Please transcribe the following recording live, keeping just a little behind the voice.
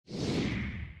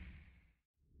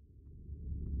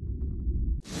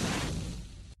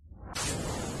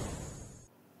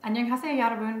안녕하세요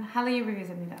여러분, Hallyu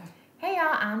Reviews입니다. Hey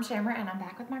y'all, I'm Shammer and I'm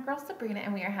back with my girl Sabrina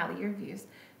and we are Hallyu Reviews.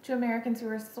 Two Americans who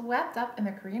are swept up in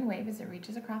the Korean wave as it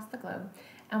reaches across the globe.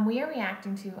 And we are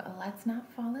reacting to Let's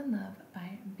Not Fall in Love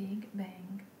by Big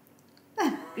Bang.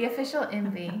 The official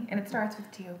MV, and it starts with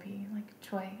T.O.P. like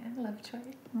Choi. I love Choi.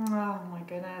 Oh my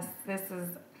goodness, this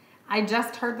is... I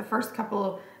just heard the first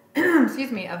couple,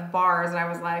 excuse me, of bars and I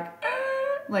was like,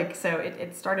 so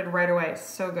it started right away.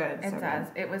 So good. It does.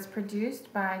 It was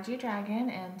produced by G-Dragon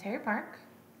and Teddy Park.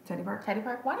 Teddy Park? Teddy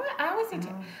Park. Why do I always say I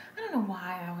don't know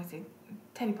why I always say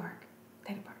Teddy Park.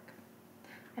 Teddy Park.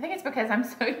 I think it's because I'm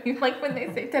so like when they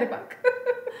say Teddy Park.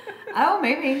 Oh,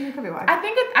 maybe. It could be why.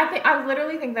 I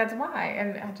literally think that's why.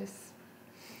 And I just,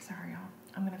 sorry y'all.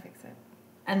 I'm going to fix it.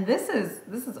 And this is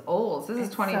old. This is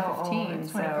 2015. So old.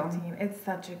 It's 2015. It's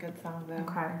such a good song though.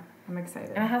 Okay. I'm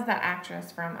excited. And it has that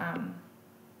actress from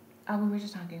oh, we were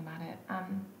just talking about it.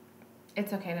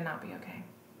 It's Okay to Not Be Okay.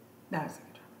 That is a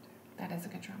good drama too. That is a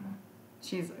good drama.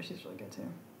 She's really good too.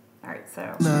 All right, so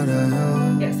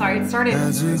yeah, sorry, it started.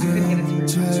 I couldn't get it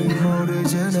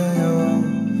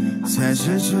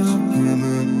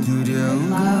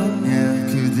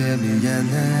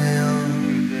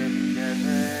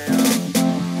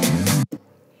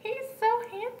He's so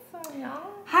handsome, y'all.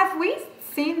 Have we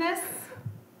seen this?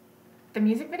 The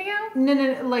music video? No,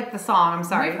 like the song. I'm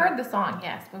sorry. We've heard the song,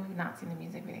 yes, but we've not seen the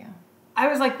music video. I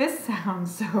was like, this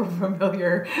sounds so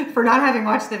familiar for not having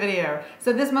watched the video.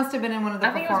 So this must have been in one of the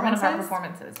performances? I think it was one of our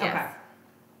performances, yes. Okay.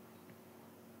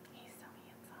 He's so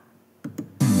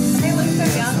handsome. They look so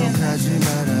young and...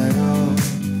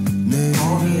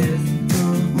 Oh, he is.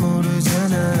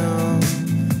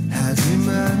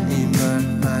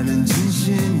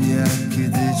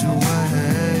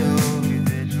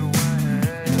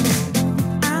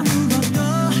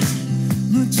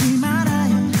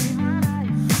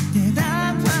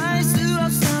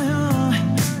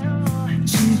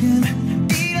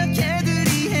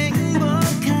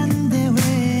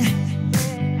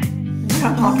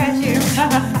 Look at you.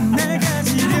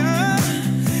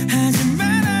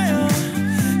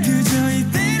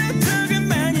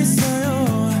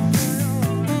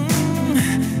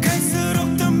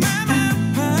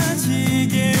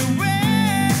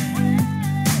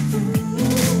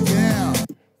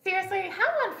 Seriously, how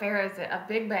unfair is it of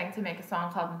Big Bang to make a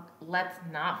song called Let's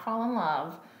Not Fall in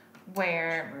Love,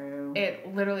 where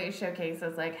it literally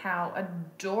showcases like how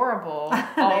adorable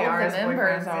all of the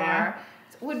members are. Yeah.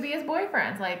 Would be his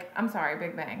boyfriends. Like, I'm sorry,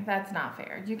 Big Bang. That's not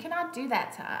fair. You cannot do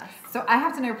that to us. So I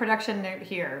have to know, production note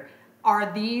here.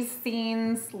 Are these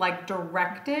scenes like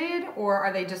directed, or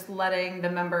are they just letting the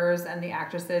members and the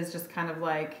actresses just kind of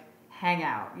like hang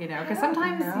out, you know? Because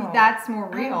sometimes that's more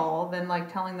real than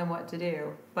like telling them what to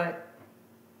do. But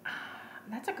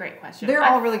that's a great question. They're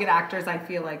all really good actors, I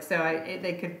feel like. So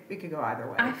it could go either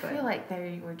way. I feel like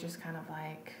they were just kind of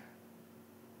like,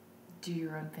 do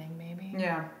your own thing, maybe.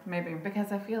 Yeah, maybe.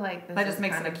 Because I feel like this that just is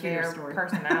makes kind it a of cuter their story.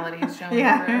 personalities showing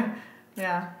through.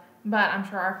 Yeah. But I'm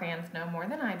sure our fans know more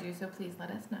than I do, so please let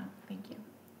us know. Thank you.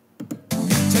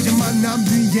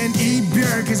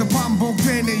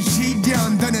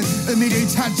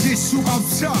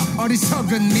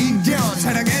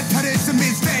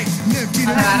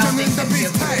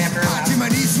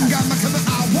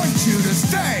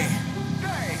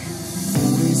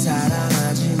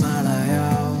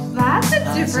 That's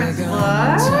a different look.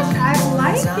 I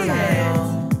like it.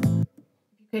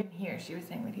 If you couldn't hear, she was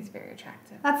saying that he's very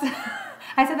attractive.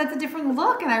 I said that's a different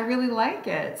look, and I really like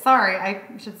it. Sorry, I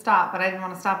should stop, but I didn't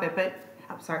want to stop it. But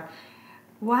I'm sorry.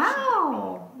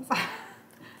 Wow.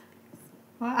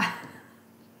 Wow.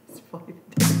 It's really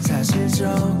he's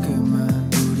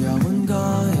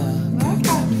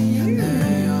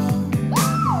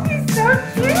so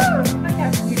cute. Look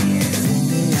how cute he is.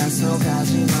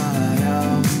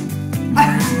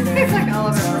 It's like all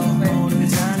over the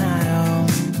place.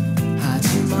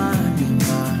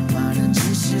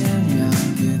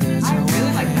 I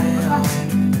really like that.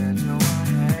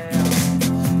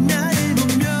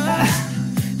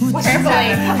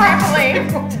 Trampoline.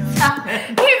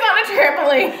 He's on a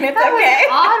trampoline. It's okay.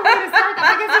 Odd way to start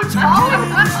that because he's falling.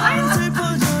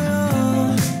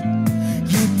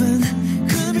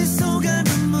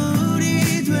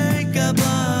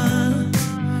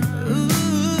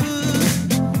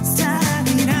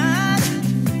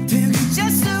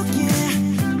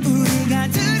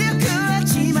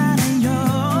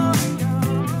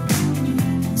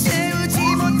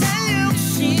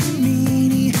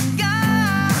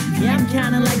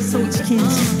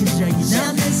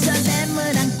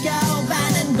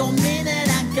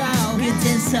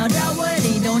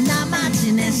 서러워리도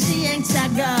남아지는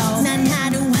시행착오 난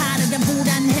하루하루가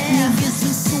불안해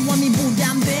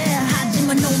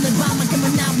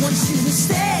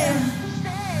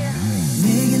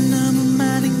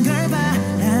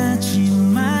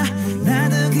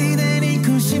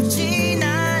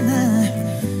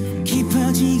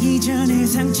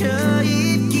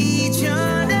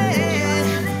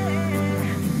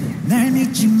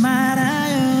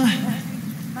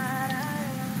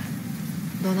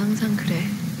넌 항상 그래.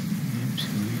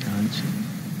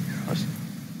 알았어.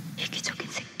 이기적인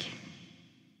새끼.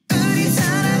 우리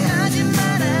사랑하지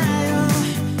말아요.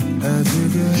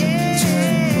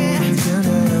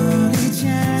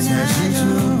 사실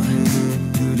좀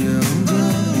두려운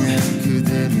거야.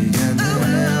 그대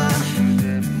미안해요.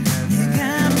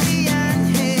 내가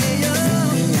미안해요.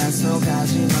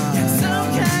 약속하지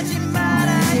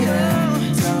말아요.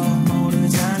 또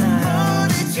모르잖아요.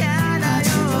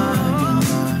 하지만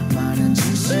많은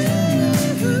짓이야.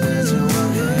 그대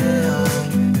좋아해요.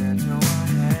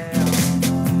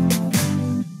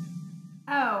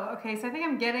 Oh, okay, so I think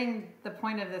I'm getting the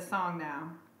point of this song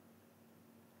now.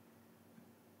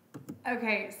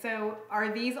 Okay, so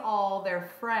are these all their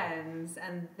friends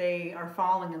and they are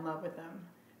falling in love with them?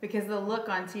 Because the look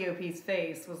on T.O.P's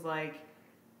face was like,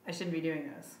 I shouldn't be doing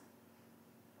this.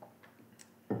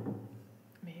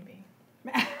 Maybe.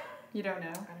 You don't know?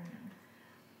 I don't know.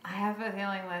 I have a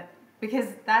feeling that, because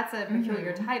that's a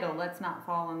peculiar title, Let's Not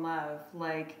Fall in Love.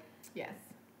 Like, Yes.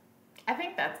 I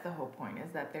think that's the whole point,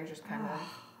 is that they're just kind of...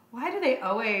 why do they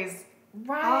always...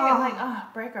 Right,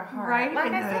 break our heart. Right like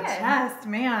in I the said, chest,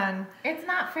 man. it's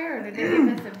not fair that they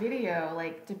give us a video,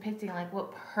 like, depicting, like,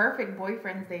 what perfect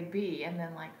boyfriends they'd be, and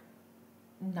then, like,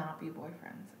 not be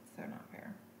boyfriends. It's so not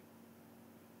fair.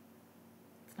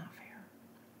 It's not fair.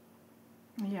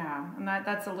 Yeah, and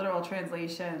that's a literal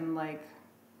translation, like,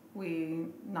 we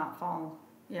not fall,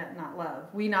 not love.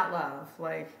 We not love,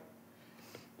 like...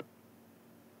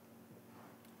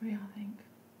 What do y'all think?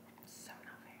 So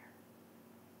not fair.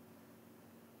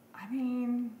 I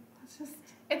mean, it's just...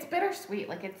 It's bittersweet.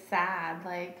 Like, it's sad.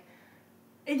 Like...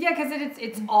 Yeah, because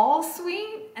it's all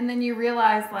sweet, and then you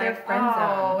realize, like, They're friend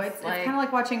zones, it's like- kind of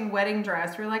like watching Wedding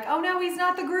Dress. You're like, oh, no, he's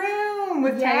not the groom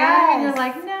with Taeyang, and you're Yes.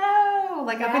 like, no.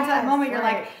 Like, up until that Yes, moment, you're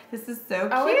right. like, this is so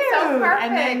cute. Oh, it's so perfect.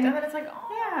 And then, it's like, oh.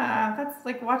 yeah, that's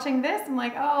like watching this. I'm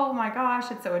like, oh, my gosh,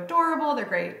 it's so adorable. They're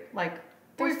great, like,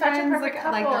 They're such a boyfriends, perfect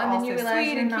couple, like they're and all then you so realize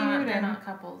sweet they're and not, cute. they're And not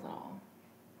couples at all.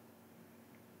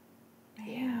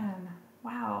 man,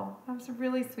 wow, that was a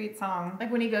really sweet song.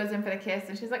 Like, when he goes in for the kiss,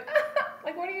 and she's like,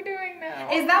 like, what are you doing now?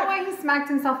 Is that why he smacked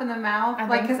himself in the mouth? I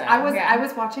Like, think because so, yeah. I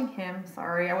was watching him.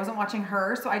 Sorry, I wasn't watching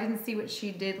her, so I didn't see what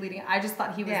she did leading. I just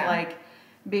thought he was Yeah. like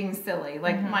being silly.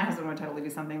 Like my husband would totally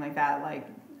do something like that. Like,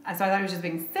 so I thought he was just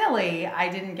being silly. I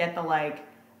didn't get the like,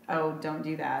 oh, don't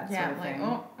do that Yeah, sort of like,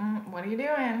 thing. what are you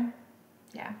doing?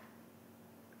 Yeah.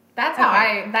 That's how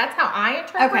I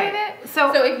interpreted it.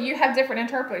 So if you have different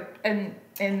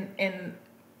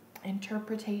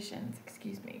interpretations,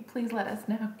 excuse me, please let us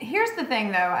know. here's the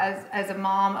thing, though, as a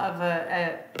mom of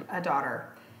a daughter,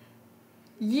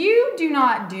 you do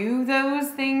not do those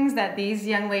things that these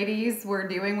young ladies were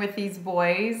doing with these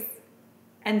boys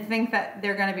and think that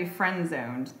they're going to be friend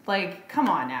zoned. Like, come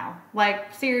on now.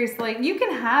 Like, seriously, you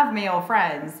can have male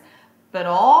friends, but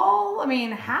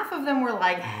half of them were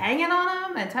like hanging on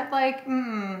them and like,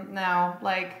 no,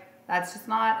 like, that's just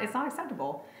not, it's not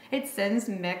acceptable. It sends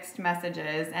mixed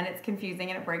messages and it's confusing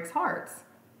and it breaks hearts.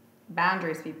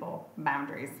 Boundaries, people,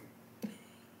 boundaries.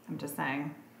 I'm just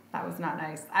saying, that was not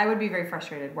nice. I would be very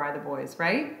frustrated. Why the boys,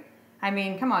 right? I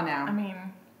mean, come on now. I mean,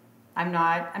 I'm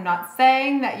not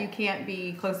saying that you can't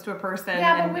be close to a person.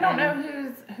 yeah, but we don't know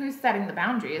who's setting the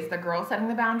boundary. Is the girl setting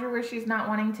the boundary where she's not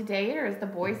wanting to date, or is the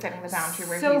boy setting the boundary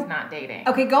where he's not dating?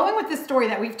 Okay, going with this story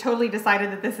that we've totally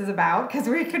decided that this is about, because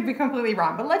we could be completely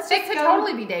wrong, but let's They just could go.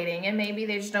 totally be dating, and maybe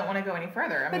they just don't want to go any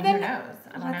further. I mean, who knows?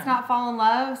 I don't Let's know. not fall in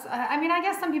love. I mean, I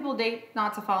guess some people date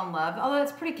not to fall in love, although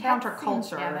that's pretty That counterculture,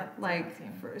 seems- yeah, that like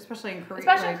seems- especially in Korea.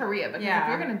 Especially in like, Korea, because yeah. if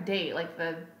you're gonna date, like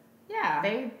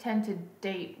they tend to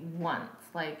date once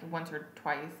or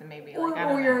twice, and maybe or, like I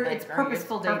don't or know, you're like, it's or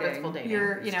purposeful dating. Purposeful dating.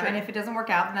 You're It's and true. if it doesn't work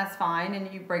out, then that's fine,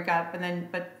 and you break up, and then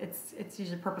but it's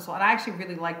usually purposeful, and I actually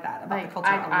really like that about the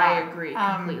culture a lot. I agree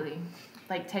completely.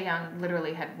 Like Taeyang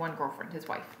literally had one girlfriend, his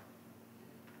wife.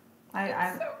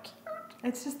 I So cute.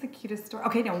 It's just the cutest story.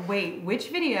 Okay, no, wait. Which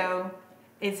video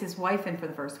is his wife in for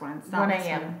the first one? It's not 1 this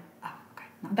a.m. one. Oh, okay.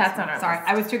 Not That's this one. on our Sorry, list.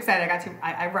 I was too excited.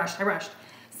 I rushed.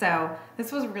 So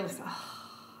this was really.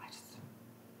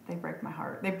 They break my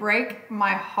heart. They break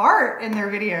my heart in their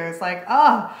videos. Like,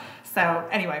 oh. So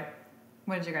anyway,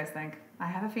 what did you guys think? I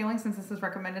have a feeling, since this is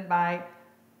recommended by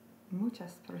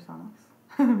muchas personas,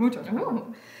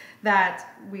 Ooh. that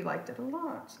we liked it a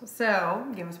lot. So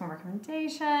give us more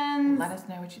recommendations. Let us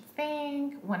know what you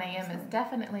think. 1 a.m. is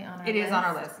definitely on our list. It is on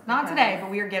our list. Not today, but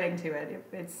we are getting to it.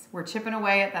 We're chipping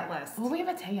away at that list. Well, we have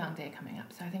a Taeyang Day coming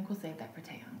up, so I think we'll save that for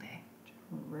Taeyang Day.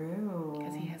 True.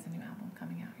 Because he has a new album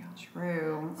coming out, y'all.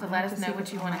 True. So I'll let have us to know see what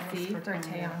what's you on want my to list see for for Taeyang.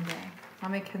 Taeyang Day.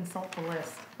 Let me consult the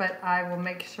list, but I will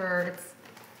make sure it's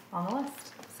on the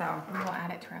list. So we will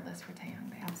add it to our list for Taeyong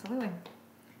Day. absolutely.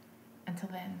 Until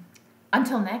then.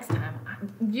 Until next time.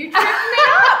 You tripped me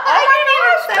up.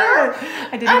 Oh my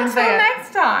gosh. I didn't even say it. Until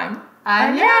next time.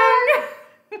 I'm Young.